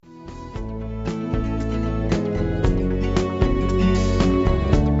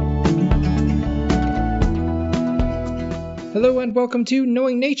and welcome to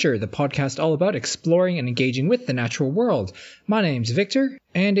Knowing Nature, the podcast all about exploring and engaging with the natural world. My name's Victor,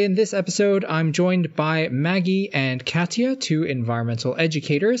 and in this episode I'm joined by Maggie and Katya, two environmental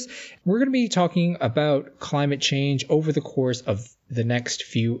educators. We're going to be talking about climate change over the course of the next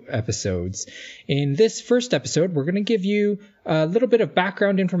few episodes. In this first episode, we're going to give you a little bit of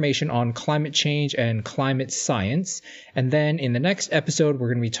background information on climate change and climate science. And then in the next episode, we're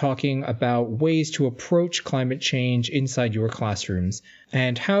going to be talking about ways to approach climate change inside your classrooms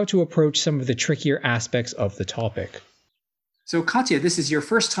and how to approach some of the trickier aspects of the topic. So Katya, this is your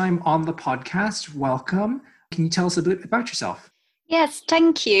first time on the podcast. Welcome. Can you tell us a bit about yourself? Yes,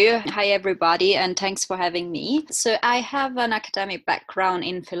 thank you. Hi, everybody, and thanks for having me. So I have an academic background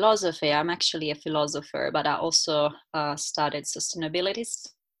in philosophy. I'm actually a philosopher, but I also studied sustainability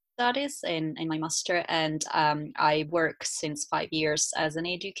studies in my master, and I work since 5 years as an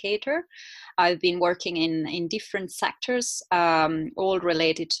educator. I've been working in different sectors, all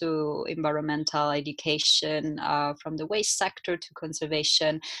related to environmental education, from the waste sector to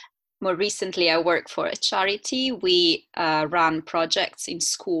conservation. More recently, I work for a charity. We run projects in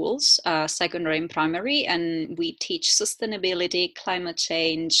schools, secondary and primary, and we teach sustainability, climate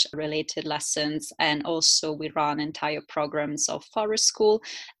change related lessons, and also we run entire programs of forest school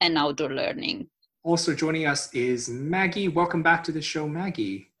and outdoor learning. Also joining us is Maggie. Welcome back to the show,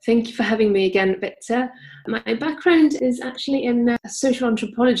 Maggie. Thank you for having me again, Victor. My background is actually in social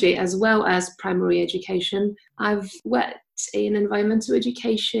anthropology as well as primary education. I've worked in environmental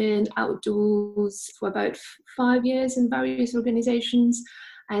education, outdoors for about 5 years in various organizations,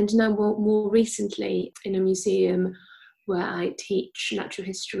 and now more recently in a museum where I teach natural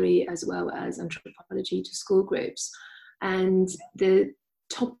history as well as anthropology to school groups. And the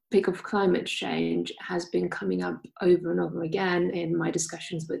topic of climate change has been coming up over and over again in my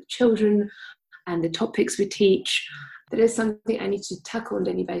discussions with children and the topics we teach. That is something I need to tackle on a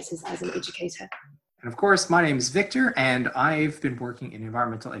daily basis as an educator. And of course, my name is Victor, and I've been working in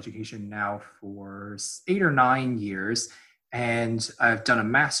environmental education now for 8 or 9 years. And I've done a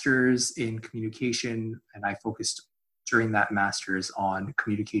master's in communication, and I focused during that master's on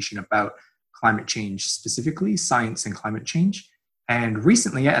communication about climate change, specifically science and climate change. And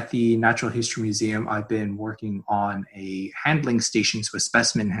recently at the Natural History Museum, I've been working on a handling station, so a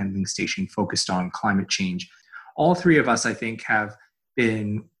specimen handling station focused on climate change. All three of us, I think, have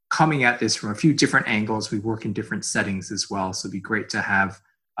been coming at this from a few different angles. We work in different settings as well, so it'd be great to have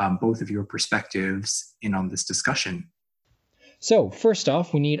both of your perspectives in on this discussion. So first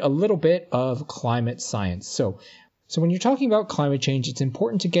off, we need a little bit of climate science. So when you're talking about climate change, it's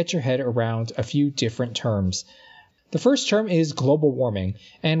important to get your head around a few different terms. The first term is global warming,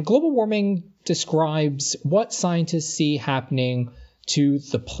 and global warming describes what scientists see happening to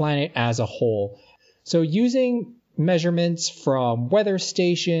the planet as a whole. So using measurements from weather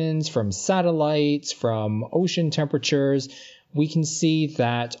stations, from satellites, from ocean temperatures, we can see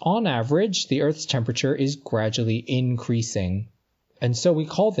that on average, the Earth's temperature is gradually increasing. And so we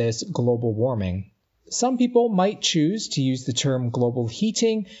call this global warming. Some people might choose to use the term global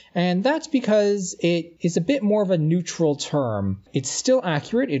heating, and that's because it is a bit more of a neutral term. It's still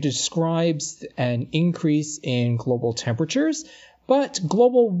accurate. It describes an increase in global temperatures, but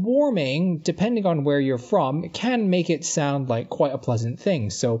global warming, depending on where you're from, can make it sound like quite a pleasant thing.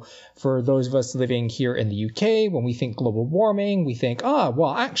 So for those of us living here in the UK, when we think global warming, we think,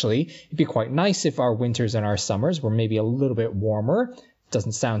 actually, it'd be quite nice if our winters and our summers were maybe a little bit warmer.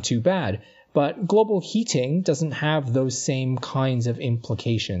 Doesn't sound too bad. But global heating doesn't have those same kinds of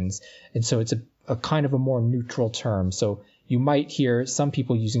implications. And so it's a kind of a more neutral term. So you might hear some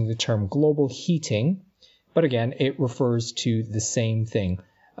people using the term global heating, but again, it refers to the same thing,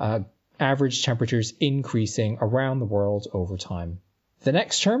 average temperatures increasing around the world over time. The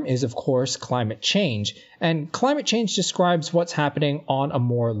next term is, of course, climate change. And climate change describes what's happening on a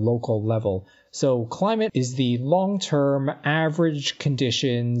more local level. So climate is the long-term average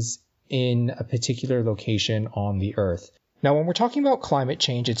conditions in a particular location on the Earth. Now, when we're talking about climate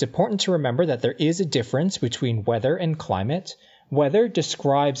change, it's important to remember that there is a difference between weather and climate. Weather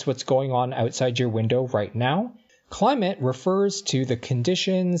describes what's going on outside your window right now. Climate refers to the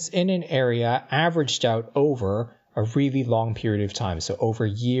conditions in an area averaged out over a really long period of time, so over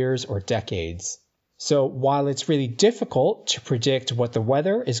years or decades. So while it's really difficult to predict what the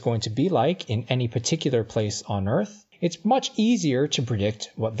weather is going to be like in any particular place on Earth, it's much easier to predict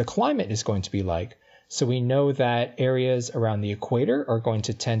what the climate is going to be like. So we know that areas around the equator are going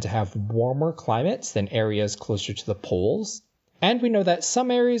to tend to have warmer climates than areas closer to the poles. And we know that some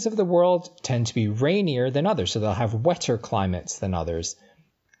areas of the world tend to be rainier than others, so they'll have wetter climates than others.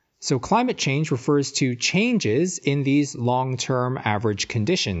 So climate change refers to changes in these long-term average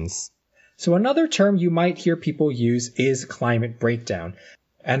conditions. So another term you might hear people use is climate breakdown.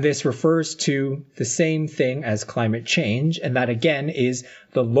 And this refers to the same thing as climate change, and that again is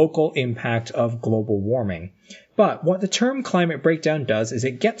the local impact of global warming. But what the term climate breakdown does is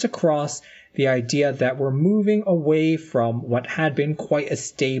it gets across the idea that we're moving away from what had been quite a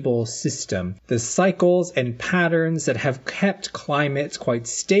stable system. The cycles and patterns that have kept climates quite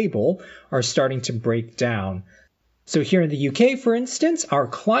stable are starting to break down. So here in the UK, for instance, our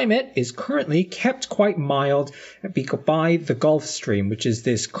climate is currently kept quite mild by the Gulf Stream, which is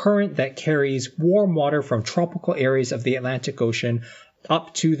this current that carries warm water from tropical areas of the Atlantic Ocean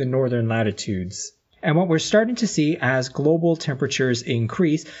up to the northern latitudes. And what we're starting to see as global temperatures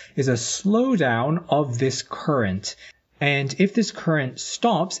increase is a slowdown of this current. And if this current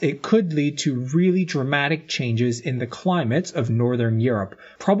stops, it could lead to really dramatic changes in the climates of Northern Europe,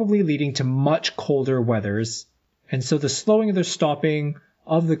 probably leading to much colder weathers. And so the slowing or the stopping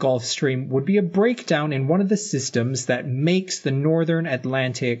of the Gulf Stream would be a breakdown in one of the systems that makes the Northern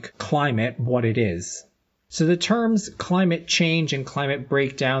Atlantic climate what it is. So the terms climate change and climate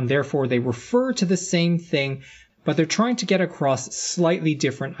breakdown, therefore, they refer to the same thing, but they're trying to get across slightly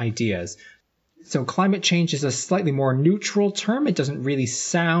different ideas. So climate change is a slightly more neutral term. It doesn't really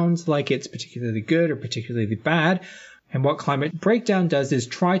sound like it's particularly good or particularly bad. And what climate breakdown does is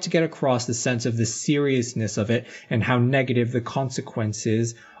try to get across the sense of the seriousness of it and how negative the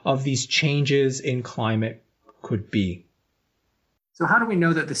consequences of these changes in climate could be. So how do we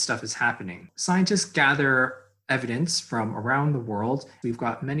know that this stuff is happening? Scientists gather evidence from around the world. We've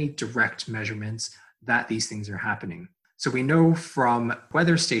got many direct measurements that these things are happening. So we know from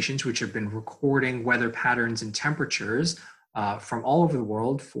weather stations, which have been recording weather patterns and temperatures from all over the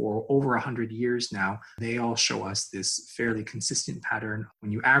world for over 100 years now. They all show us this fairly consistent pattern.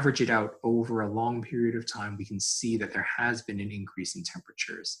 When you average it out over a long period of time, we can see that there has been an increase in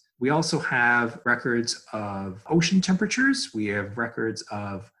temperatures. We also have records of ocean temperatures. We have records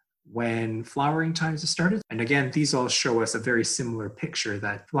of when flowering times have started. And again, these all show us a very similar picture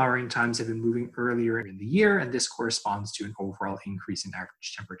that flowering times have been moving earlier in the year, and this corresponds to an overall increase in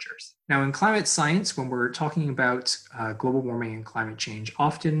average temperatures. Now, in climate science, when we're talking about global warming and climate change,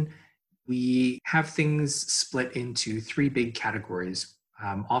 often we have things split into three big categories.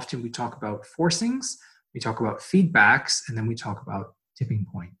 Often we talk about forcings, we talk about feedbacks, and then we talk about tipping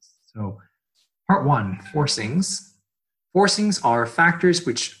points. So part one, forcings. Forcings are factors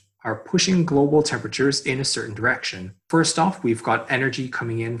which are pushing global temperatures in a certain direction. First off, we've got energy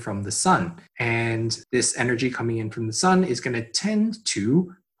coming in from the sun, and this energy coming in from the sun is going to tend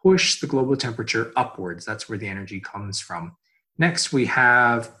to push the global temperature upwards. That's where the energy comes from. Next, we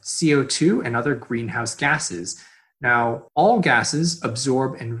have CO2 and other greenhouse gases. Now, all gases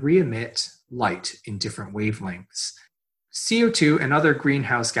absorb and re-emit light in different wavelengths. CO2 and other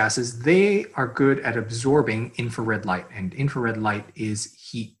greenhouse gases, they are good at absorbing infrared light, and infrared light is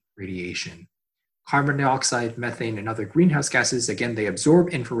heat radiation. Carbon dioxide, methane, and other greenhouse gases, again, they absorb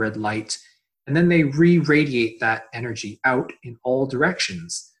infrared light, and then they re-radiate that energy out in all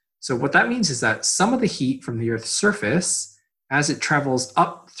directions. So what that means is that some of the heat from the Earth's surface, as it travels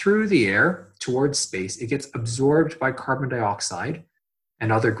up through the air towards space, it gets absorbed by carbon dioxide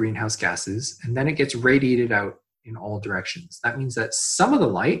and other greenhouse gases, and then it gets radiated out in all directions. That means that some of the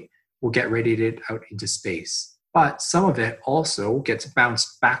light will get radiated out into space, but some of it also gets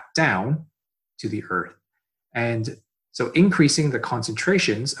bounced back down to the Earth. And so increasing the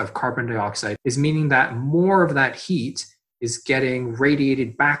concentrations of carbon dioxide is meaning that more of that heat is getting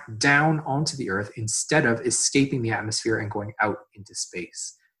radiated back down onto the Earth instead of escaping the atmosphere and going out into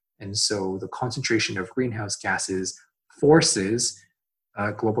space. And so the concentration of greenhouse gases forces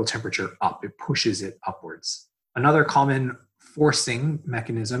global temperature up. It pushes it upwards. Another common forcing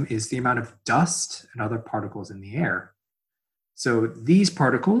mechanism is the amount of dust and other particles in the air. So these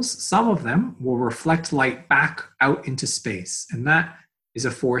particles, some of them will reflect light back out into space, and that is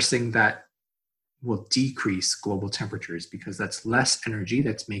a forcing that will decrease global temperatures because that's less energy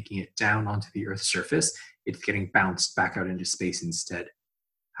that's making it down onto the Earth's surface. It's getting bounced back out into space instead.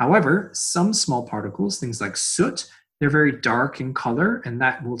 However, some small particles, things like soot, they're very dark in color, and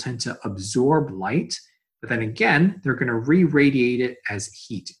that will tend to absorb light. But then again, they're going to re-radiate it as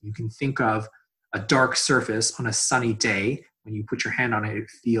heat. You can think of a dark surface on a sunny day. When you put your hand on it, it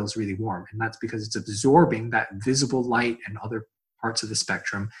feels really warm. And that's because it's absorbing that visible light and other parts of the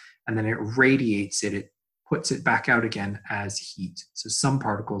spectrum, and then it radiates it. It puts it back out again as heat. So some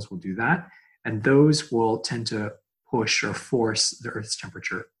particles will do that, and those will tend to push or force the Earth's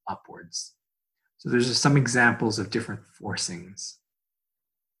temperature upwards. So there's just some examples of different forcings.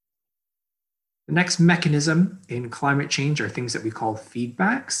 The next mechanism in climate change are things that we call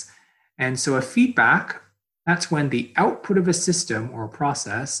feedbacks. And so a feedback, that's when the output of a system or a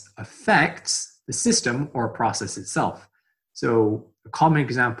process affects the system or process itself. So a common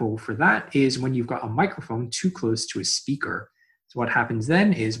example for that is when you've got a microphone too close to a speaker. So what happens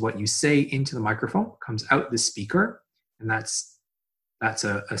then is what you say into the microphone comes out the speaker, and that's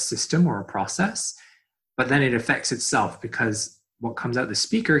a system or a process. But then it affects itself because what comes out the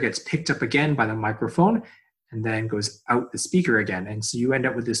speaker gets picked up again by the microphone and then goes out the speaker again. And so you end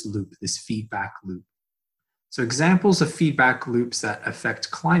up with this loop, this feedback loop. So examples of feedback loops that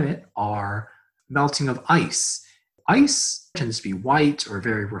affect climate are melting of ice. Ice tends to be white or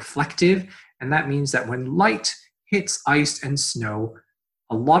very reflective, and that means that when light hits ice and snow,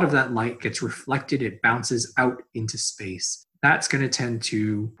 a lot of that light gets reflected, it bounces out into space. That's going to tend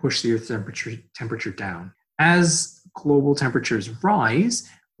to push the Earth's temperature down. As global temperatures rise,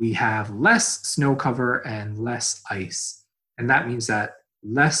 we have less snow cover and less ice. And that means that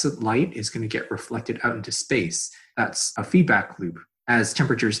less light is going to get reflected out into space. That's a feedback loop. As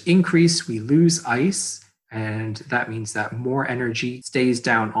temperatures increase, we lose ice, and that means that more energy stays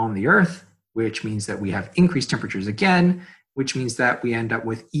down on the Earth, which means that we have increased temperatures again, which means that we end up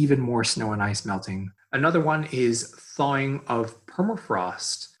with even more snow and ice melting. Another one is thawing of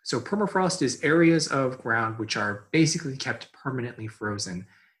permafrost. So permafrost is areas of ground which are basically kept permanently frozen.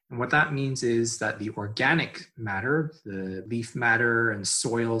 And what that means is that the organic matter, the leaf matter and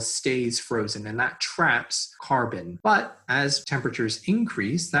soil, stays frozen, and that traps carbon. But as temperatures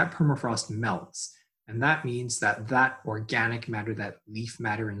increase, that permafrost melts. And that means that that organic matter, that leaf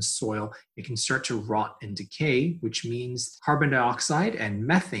matter and soil, it can start to rot and decay, which means carbon dioxide and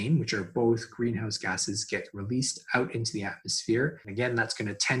methane, which are both greenhouse gases, get released out into the atmosphere. And again, that's going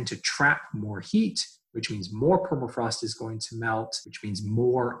to tend to trap more heat, which means more permafrost is going to melt, which means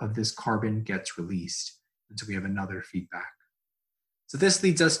more of this carbon gets released. And so we have another feedback. So this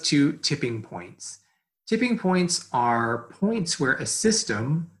leads us to tipping points. Tipping points are points where a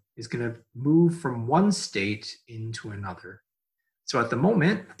system is going to move from one state into another. So at the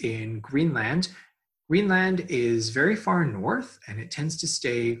moment in Greenland is very far north and it tends to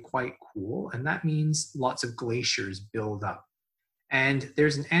stay quite cool. And that means lots of glaciers build up. And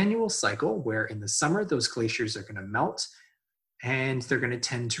there's an annual cycle where in the summer, those glaciers are going to melt and they're going to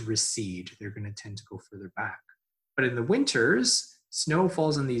tend to recede. They're going to tend to go further back. But in the winters, snow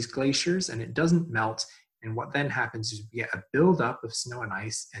falls on these glaciers and it doesn't melt. And what then happens is we get a buildup of snow and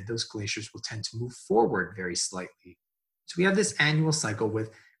ice, and those glaciers will tend to move forward very slightly. So we have this annual cycle with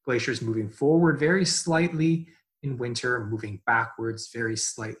glaciers moving forward very slightly in winter, moving backwards very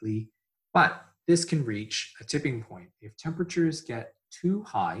slightly. But this can reach a tipping point. If temperatures get too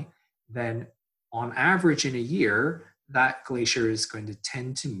high, then on average in a year, that glacier is going to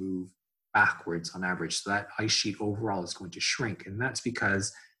tend to move backwards on average. So that ice sheet overall is going to shrink. And that's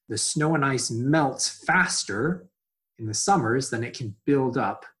because the snow and ice melts faster in the summers than it can build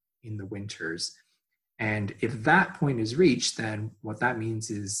up in the winters. And if that point is reached, then what that means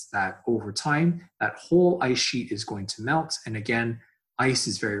is that over time, that whole ice sheet is going to melt. And again, ice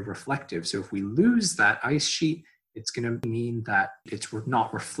is very reflective. So if we lose that ice sheet, it's going to mean that it's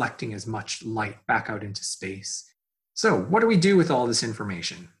not reflecting as much light back out into space. So what do we do with all this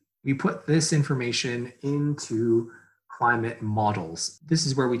information? We put this information into climate models. This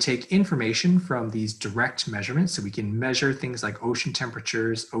is where we take information from these direct measurements. So we can measure things like ocean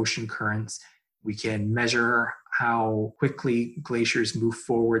temperatures, ocean currents. We can measure how quickly glaciers move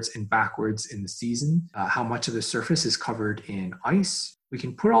forwards and backwards in the season, how much of the surface is covered in ice. We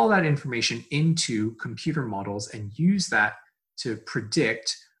can put all that information into computer models and use that to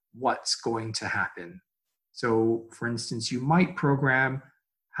predict what's going to happen. So for instance, you might program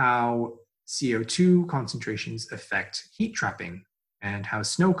how CO2 concentrations affect heat trapping and how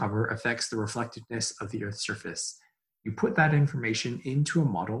snow cover affects the reflectiveness of the Earth's surface. You put that information into a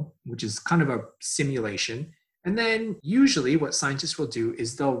model, which is kind of a simulation. And then usually what scientists will do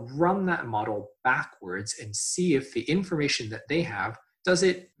is they'll run that model backwards and see if the information that they have, does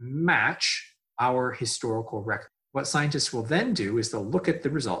it match our historical record? What scientists will then do is they'll look at the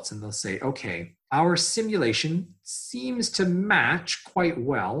results and they'll say, okay, our simulation seems to match quite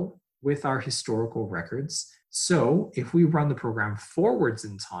well with our historical records. So if we run the program forwards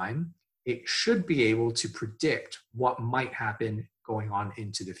in time, it should be able to predict what might happen going on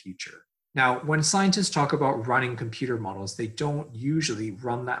into the future. Now, when scientists talk about running computer models, they don't usually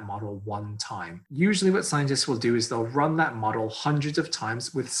run that model one time. Usually, what scientists will do is they'll run that model hundreds of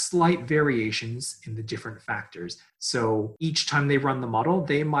times with slight variations in the different factors. So each time they run the model,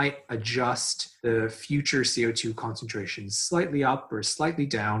 they might adjust the future CO2 concentrations slightly up or slightly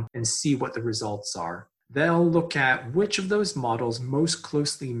down and see what the results are. They'll look at which of those models most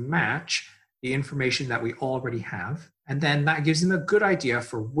closely match the information that we already have. And then that gives them a good idea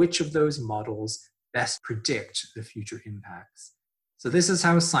for which of those models best predict the future impacts. So this is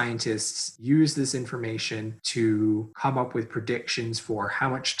how scientists use this information to come up with predictions for how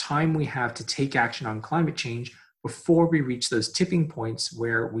much time we have to take action on climate change before we reach those tipping points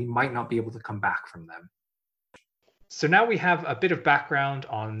where we might not be able to come back from them. So now we have a bit of background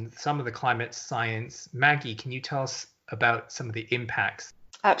on some of the climate science. Maggie, can you tell us about some of the impacts?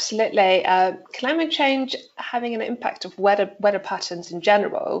 Absolutely. Climate change having an impact of weather patterns in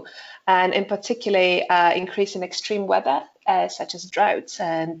general, and in particularly increase in extreme weather, such as droughts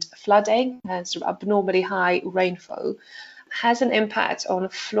and flooding and sort of abnormally high rainfall, has an impact on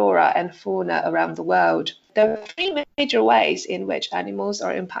flora and fauna around the world. There are three major ways in which animals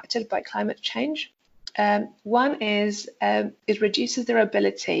are impacted by climate change. One is it reduces their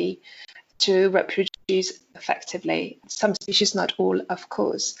ability to reproduce effectively. Some species, not all, of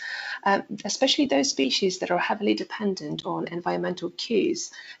course, especially those species that are heavily dependent on environmental cues.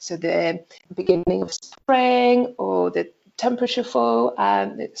 So the beginning of spring or the temperature fall,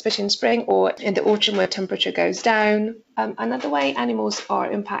 especially in spring or in the autumn where temperature goes down. Another way animals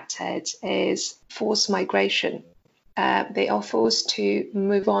are impacted is forced migration. They are forced to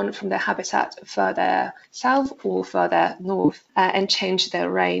move on from their habitat further south or further north and change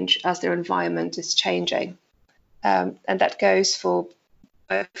their range as their environment is changing. And that goes for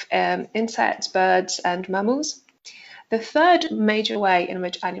both insects, birds, and mammals. The third major way in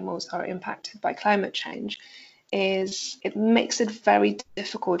which animals are impacted by climate change is it makes it very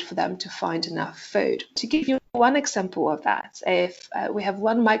difficult for them to find enough food. To give you one example of that, if we have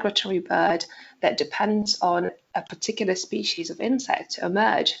one migratory bird that depends on a particular species of insect to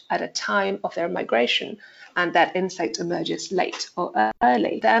emerge at a time of their migration, and that insect emerges late or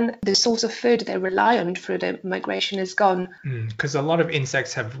early, then the source of food they rely on through the migration is gone. Because a lot of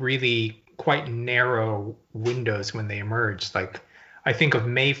insects have really quite narrow windows when they emerge. Like, I think of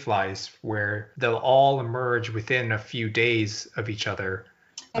mayflies where they'll all emerge within a few days of each other.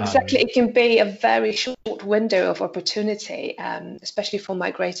 Exactly. It can be a very short window of opportunity, especially for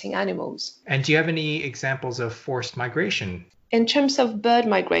migrating animals. And do you have any examples of forced migration? In terms of bird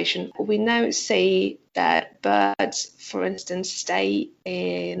migration, we now see that birds, for instance, stay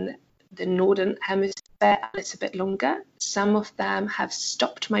in the northern hemisphere a little bit longer. Some of them have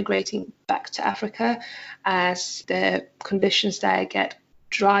stopped migrating back to Africa as the conditions there get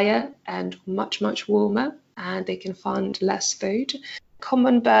drier and much, much warmer, and they can find less food.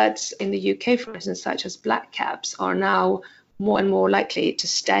 Common birds in the UK, for instance, such as blackcaps, are now more and more likely to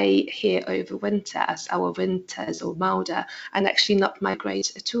stay here over winter as our winters are milder and actually not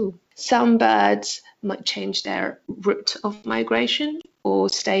migrate at all. Some birds might change their route of migration or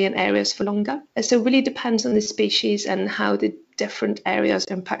stay in areas for longer. So it really depends on the species and how the different areas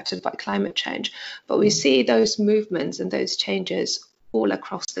are impacted by climate change. But we see those movements and those changes all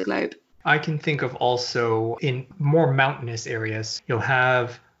across the globe. I can think of also in more mountainous areas, you'll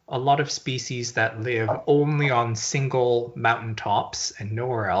have a lot of species that live only on single mountaintops and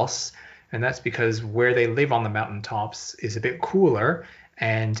nowhere else. And that's because where they live on the mountaintops is a bit cooler.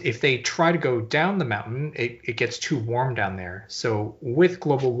 And if they try to go down the mountain, it gets too warm down there. So with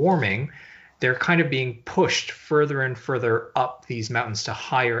global warming, they're kind of being pushed further and further up these mountains to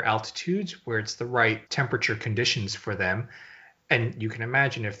higher altitudes where it's the right temperature conditions for them. And you can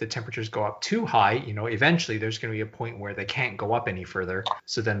imagine if the temperatures go up too high, eventually there's going to be a point where they can't go up any further.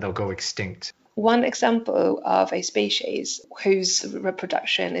 So then they'll go extinct. One example of a species whose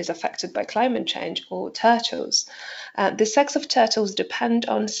reproduction is affected by climate change are turtles. The sex of turtles depend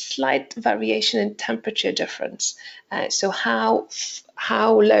on slight variation in temperature difference. So how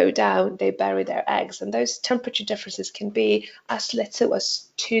low down they bury their eggs. And those temperature differences can be as little as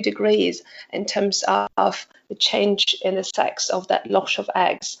 2 degrees in terms of the change in the sex of that lot of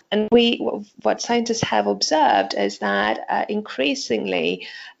eggs. And what scientists have observed is that increasingly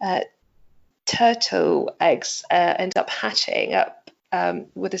turtle eggs end up hatching up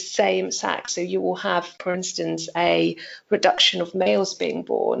with the same sex. So you will have, for instance, a reduction of males being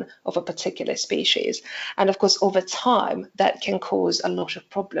born of a particular species. And of course, over time, that can cause a lot of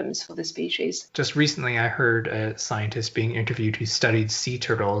problems for the species. Just recently, I heard a scientist being interviewed who studied sea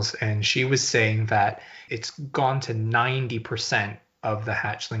turtles, and she was saying that it's gone to 90% of the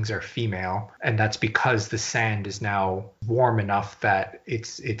hatchlings are female, and that's because the sand is now warm enough that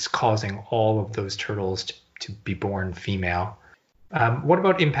it's causing all of those turtles to be born female. What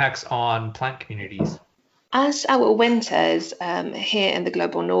about impacts on plant communities? As our winters here in the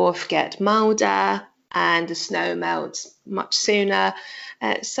global north get milder and the snow melts much sooner,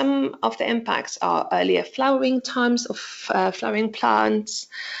 some of the impacts are earlier flowering times of flowering plants,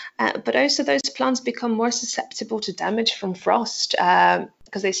 but also those plants become more susceptible to damage from frost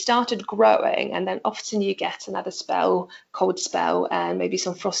because they started growing, and then often you get another spell, cold spell, and maybe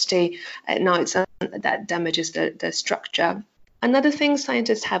some frosty nights, and that damages the structure. Another thing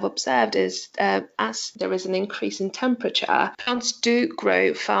scientists have observed is as there is an increase in temperature, plants do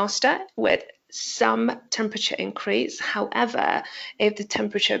grow faster with some temperature increase. However, if the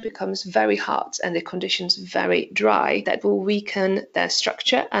temperature becomes very hot and the conditions very dry, that will weaken their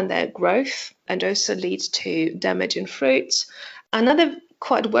structure and their growth and also lead to damage in fruits. Another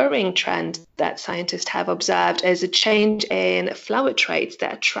quite worrying trend that scientists have observed is a change in flower traits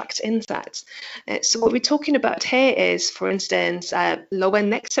that attract insects. So what we're talking about here is, for instance, lower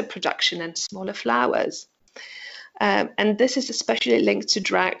nectar production and smaller flowers. And this is especially linked to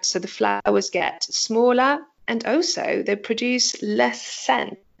drought, so the flowers get smaller and also they produce less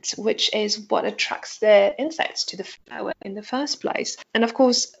scent, which is what attracts the insects to the flower in the first place. And of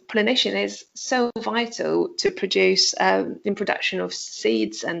course, pollination is so vital to produce in production of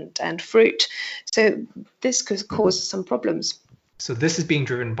seeds and fruit. So this could cause some problems. So this is being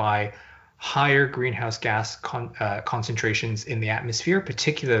driven by higher greenhouse gas concentrations in the atmosphere,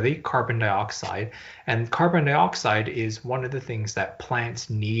 particularly carbon dioxide. And carbon dioxide is one of the things that plants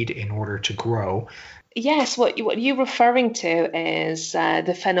need in order to grow. Yes, what you're referring to is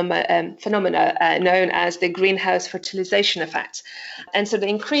the phenomena known as the greenhouse fertilization effect. And so the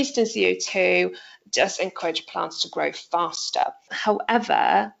increase in CO2 just encourage plants to grow faster.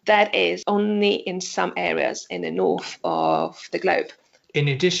 However, that is only in some areas in the north of the globe. In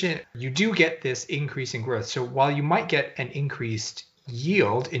addition, you do get this increase in growth. So while you might get an increased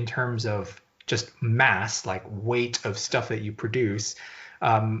yield in terms of just mass, like weight of stuff that you produce,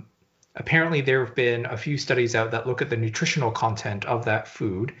 apparently there have been a few studies out that look at the nutritional content of that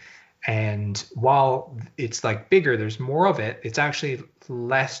food. And while it's like bigger, there's more of it, it's actually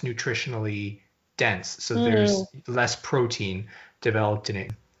less nutritionally dense. So there's less protein developed in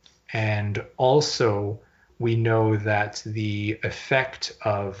it. And also, we know that the effect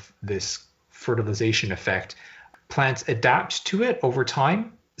of this fertilization effect, plants adapt to it over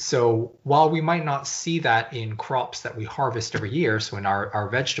time. So while we might not see that in crops that we harvest every year, so in our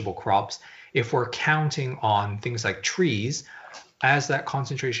vegetable crops, if we're counting on things like trees, as that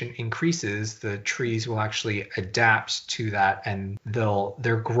concentration increases, the trees will actually adapt to that, and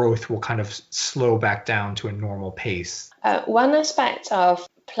their growth will kind of slow back down to a normal pace. One aspect of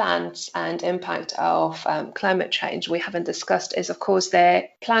plants and impact of climate change we haven't discussed is, of course, their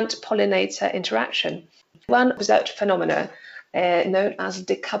plant-pollinator interaction. One observed phenomena known as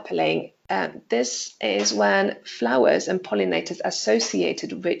decoupling. This is when flowers and pollinators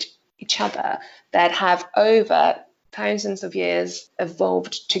associated with each other that have over thousands of years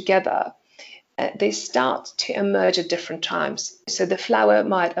evolved together. They start to emerge at different times. So the flower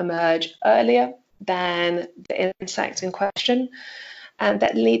might emerge earlier than the insect in question, and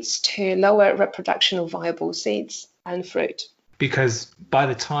that leads to lower reproduction of viable seeds and fruit. Because by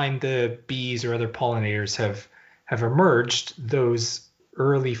the time the bees or other pollinators have emerged, those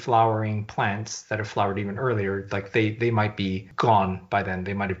early flowering plants that have flowered even earlier, like they might be gone by then.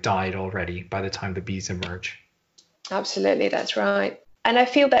 They might have died already by the time the bees emerge. Absolutely, that's right. And I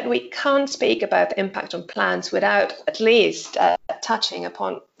feel that we can't speak about the impact on plants without at least touching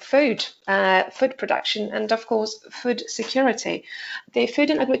upon food production, and of course food security. The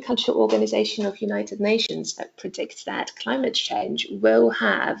Food and Agriculture Organization of United Nations predicts that climate change will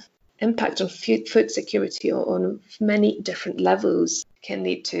have impact on food security on many different levels. It can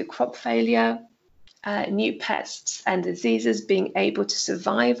lead to crop failure, new pests and diseases being able to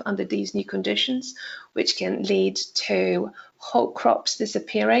survive under these new conditions, which can lead to whole crops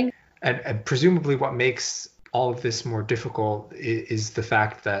disappearing. And presumably what makes all of this more difficult is the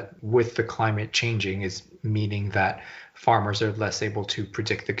fact that with the climate changing is meaning that farmers are less able to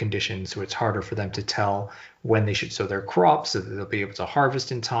predict the conditions, so it's harder for them to tell when they should sow their crops so that they'll be able to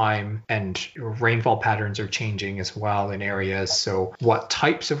harvest in time, and rainfall patterns are changing as well in areas, so what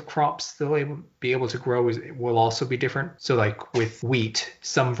types of crops they'll be able to grow will also be different. So like with wheat,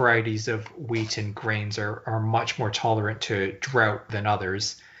 some varieties of wheat and grains are much more tolerant to drought than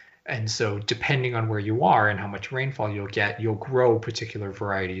others. And so depending on where you are and how much rainfall you'll get, you'll grow particular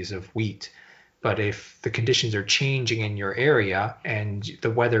varieties of wheat. But if the conditions are changing in your area and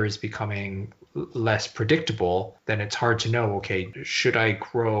the weather is becoming less predictable, then it's hard to know, okay, should I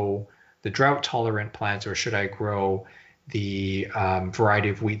grow the drought tolerant plants or should I grow the variety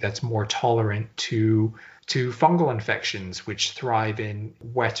of wheat that's more tolerant to fungal infections, which thrive in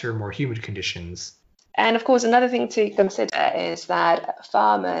wetter, more humid conditions? And of course, another thing to consider is that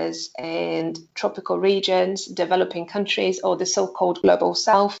farmers in tropical regions, developing countries, or the so-called global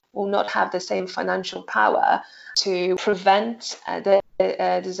south will not have the same financial power to prevent the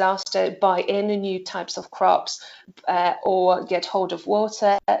disaster by any new types of crops or get hold of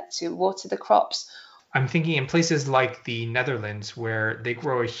water to water the crops. I'm thinking in places like the Netherlands where they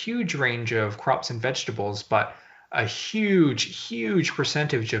grow a huge range of crops and vegetables, but a huge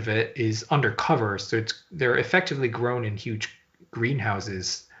percentage of it is undercover. So they're effectively grown in huge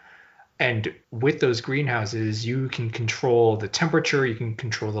greenhouses. And with those greenhouses, you can control the temperature, you can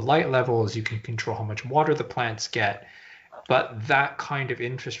control the light levels, you can control how much water the plants get. But that kind of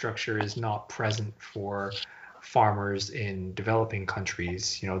infrastructure is not present for farmers in developing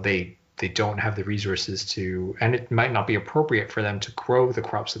countries. They don't have the resources to, and it might not be appropriate for them to grow the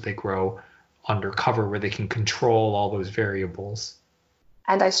crops that they grow undercover where they can control all those variables.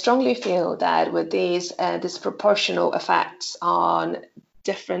 And I strongly feel that with these disproportional effects on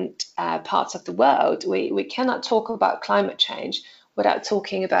different parts of the world, we cannot talk about climate change without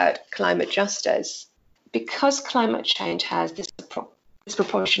talking about climate justice. Because climate change has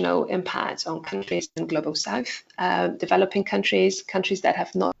disproportional impact on countries in global south, developing countries, countries that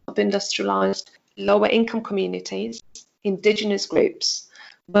have not been industrialized, lower income communities, indigenous groups,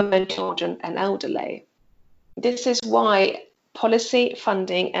 women, children, and elderly. This is why policy,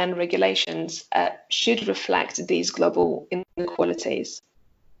 funding, and regulations should reflect these global inequalities.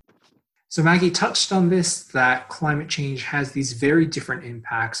 So Maggie touched on this, that climate change has these very different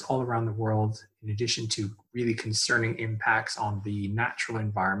impacts all around the world, in addition to really concerning impacts on the natural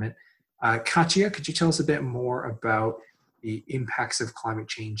environment. Katja, could you tell us a bit more about the impacts of climate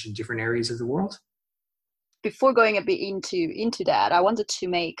change in different areas of the world? Before going a bit into that, I wanted to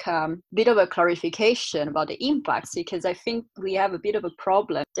make a bit of a clarification about the impacts, because I think we have a bit of a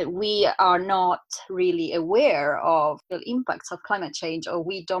problem that we are not really aware of the impacts of climate change, or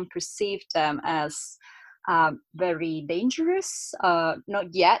we don't perceive them as very dangerous, not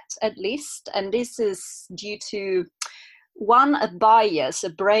yet at least. And this is due to a bias, a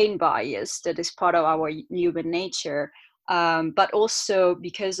brain bias that is part of our human nature. But also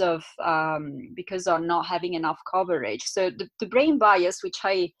because of not having enough coverage. So the brain bias, which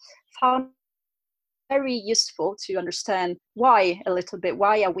I found very useful to understand why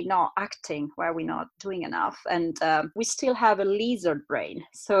are we not acting, why are we not doing enough? And we still have a lizard brain,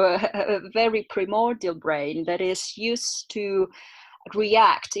 so a very primordial brain that is used to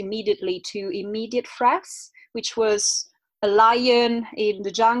react immediately to immediate threats, which was a lion in the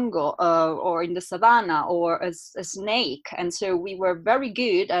jungle or in the savannah, or a snake. And so we were very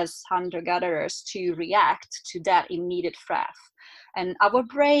good as hunter-gatherers to react to that immediate threat. And our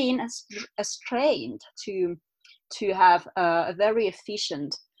brain is trained to have a very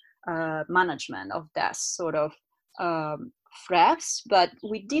efficient management of that sort of threats, but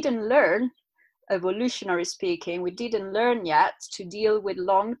we didn't learn, evolutionary speaking, we didn't learn yet to deal with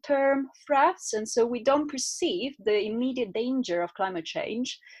long-term threats, and so we don't perceive the immediate danger of climate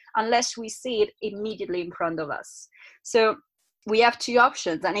change unless we see it immediately in front of us. So we have two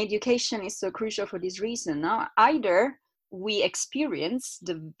options, and education is so crucial for this reason. Now, either we experience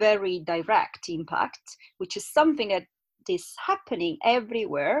the very direct impact, which is something that is happening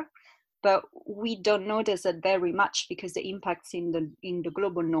everywhere, but we don't notice it very much because the impacts in the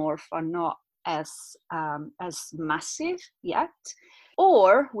global north are not as massive yet,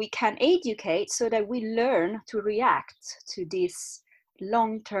 or we can educate so that we learn to react to this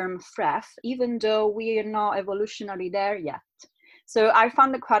long-term threat, even though we are not evolutionarily there yet. So I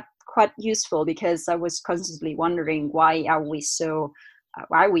found it quite useful, because I was constantly wondering, why are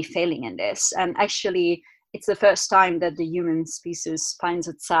we failing in this? And actually, it's the first time that the human species finds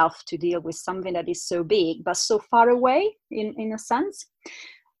itself to deal with something that is so big but so far away in a sense.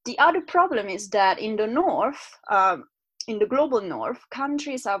 The other problem is that in the north, in the global north,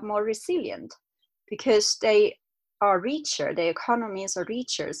 countries are more resilient because they are richer, their economies are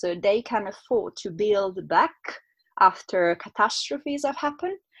richer, so they can afford to build back after catastrophes have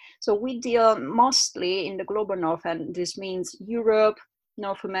happened. So we deal mostly in the global north, and this means Europe,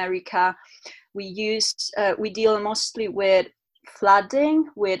 North America. We deal mostly with flooding,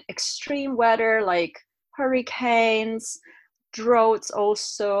 with extreme weather like hurricanes, droughts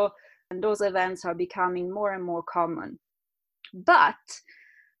also, and those events are becoming more and more common. But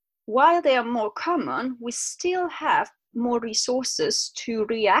while they are more common, we still have more resources to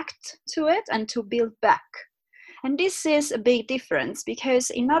react to it and to build back. And this is a big difference because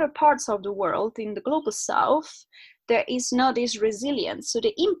in other parts of the world, in the global south, there is not this resilience. So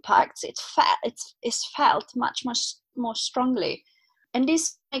the impact is felt much more strongly. And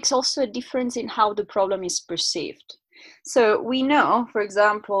this makes also a difference in how the problem is perceived. So we know, for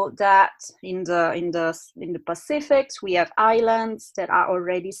example, that in the Pacifics, we have islands that are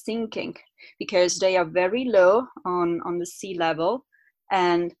already sinking because they are very low on the sea level.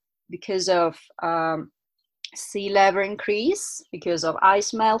 And because of sea level increase, because of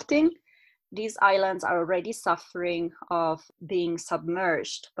ice melting, these islands are already suffering of being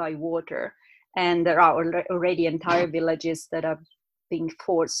submerged by water. And there are already entire villages that are being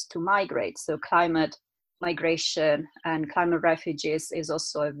forced to migrate. So climate migration and climate refugees is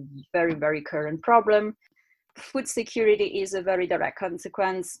also a very, very current problem. Food security is a very direct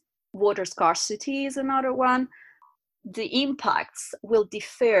consequence. Water scarcity is another one. The impacts will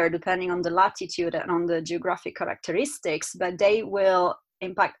differ depending on the latitude and on the geographic characteristics, but they will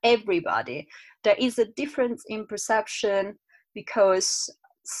impact everybody. There is a difference in perception because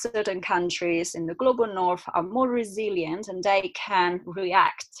certain countries in the global north are more resilient and they can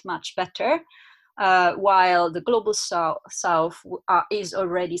react much better, while the global south is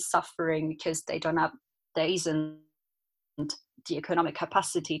already suffering because there isn't the economic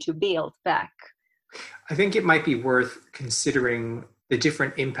capacity to build back. I think it might be worth considering the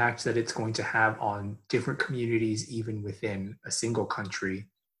different impacts that it's going to have on different communities, even within a single country.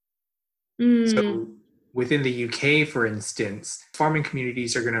 So within the UK, for instance, farming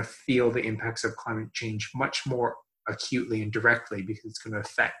communities are going to feel the impacts of climate change much more acutely and directly because it's going to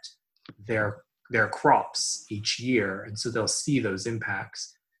affect their crops each year. And so they'll see those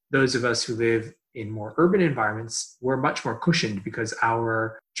impacts. Those of us who live in more urban environments, we're much more cushioned because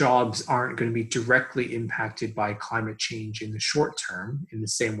our jobs aren't going to be directly impacted by climate change in the short term in the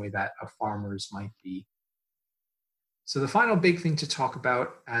same way that a farmer's might be. So the final big thing to talk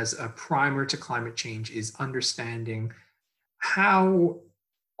about as a primer to climate change is understanding how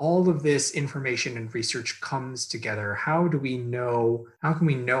all of this information and research comes together. How can we know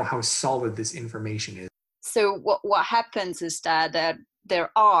how solid this information is? So what happens is that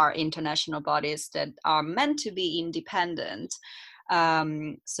there are international bodies that are meant to be independent,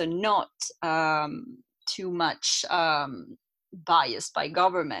 so not too much biased by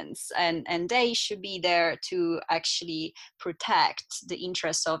governments, and they should be there to actually protect the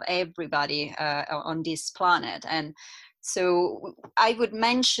interests of everybody on this planet. And so I would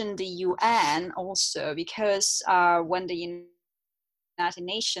mention the UN also because when the United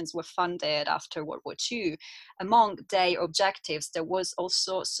Nations were funded after World War II, among their objectives, there was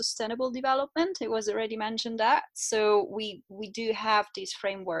also sustainable development. It was already mentioned that. So we do have this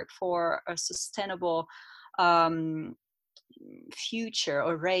framework for a sustainable future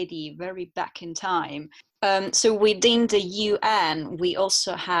already very back in time. So within the UN, we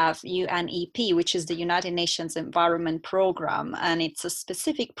also have UNEP, which is the United Nations Environment Programme, and it's a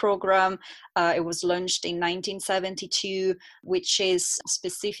specific program. It was launched in 1972, which is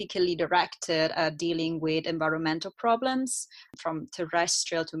specifically directed at dealing with environmental problems, from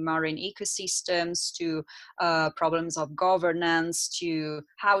terrestrial to marine ecosystems, to problems of governance, to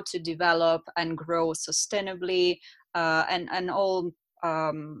how to develop and grow sustainably, and all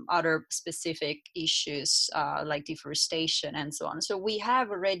other specific issues like deforestation and so on. So we have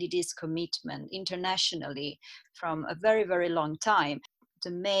already this commitment internationally from a very, very long time.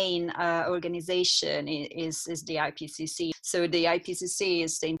 The main organization is the IPCC. So the IPCC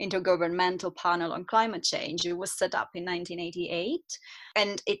is the Intergovernmental Panel on Climate Change. It was set up in 1988,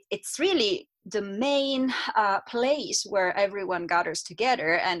 and it's really the main place where everyone gathers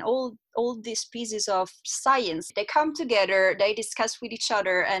together, and all these pieces of science, they come together, they discuss with each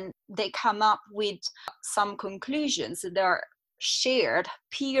other, and they come up with some conclusions that are shared,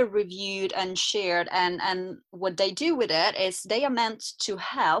 peer reviewed and shared, and what they do with it is they are meant to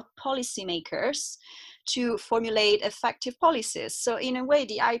help policymakers to formulate effective policies. So in a way,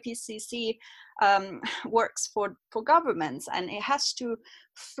 the IPCC works for governments, and it has to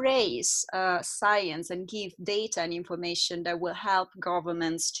phrase science and give data and information that will help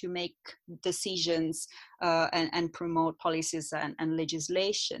governments to make decisions and promote policies and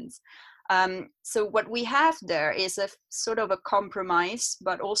legislations. So what we have there is a sort of a compromise,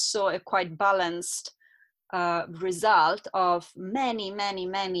 but also a quite balanced result of many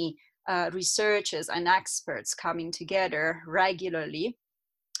researchers and experts coming together regularly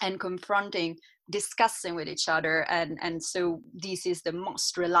and confronting, discussing with each other, and so this is the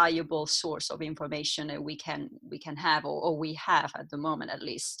most reliable source of information that we can have, or we have at the moment at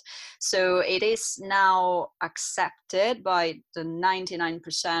least. So it is now accepted by the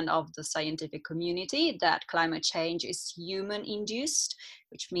 99% of the scientific community that climate change is human induced,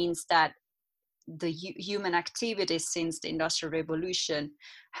 which means that the human activity since the Industrial Revolution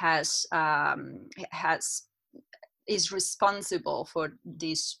is responsible for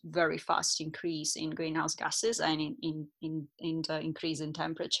this very fast increase in greenhouse gases and in the increase in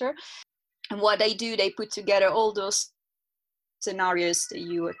temperature. And what they do, they put together all those scenarios that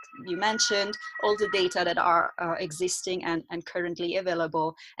you mentioned, all the data that are existing and currently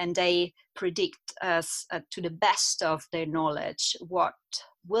available, and they predict to the best of their knowledge what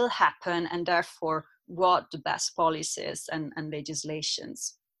will happen, and therefore what the best policies and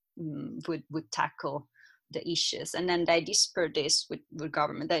legislations would tackle the issues. And then they disperse this with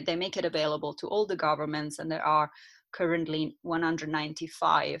government. They make it available to all the governments, and there are currently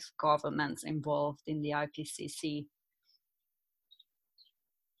 195 governments involved in the IPCC.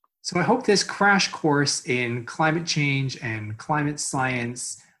 So I hope this crash course in climate change and climate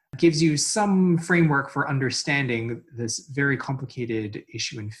science gives you some framework for understanding this very complicated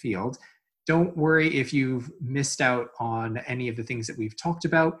issue and field. Don't worry if you've missed out on any of the things that we've talked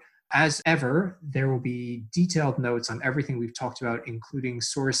about. As ever, there will be detailed notes on everything we've talked about, including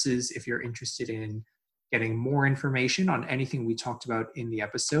sources if you're interested in getting more information on anything we talked about in the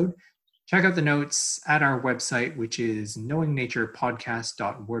episode. Check out the notes at our website, which is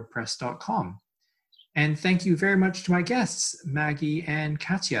knowingnaturepodcast.wordpress.com. And thank you very much to my guests, Maggie and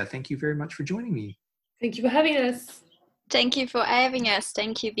Katja. Thank you very much for joining me. Thank you for having us. Thank you for having us.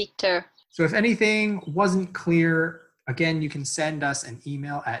 Thank you, Victor. So if anything wasn't clear, again, you can send us an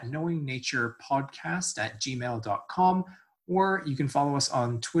email at knowingnaturepodcast@gmail.com, or you can follow us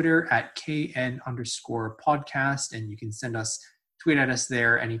on Twitter at KN_podcast, and you can tweet at us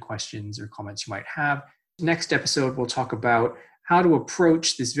there any questions or comments you might have. Next episode, we'll talk about how to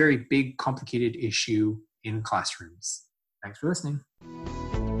approach this very big, complicated issue in classrooms. Thanks for listening.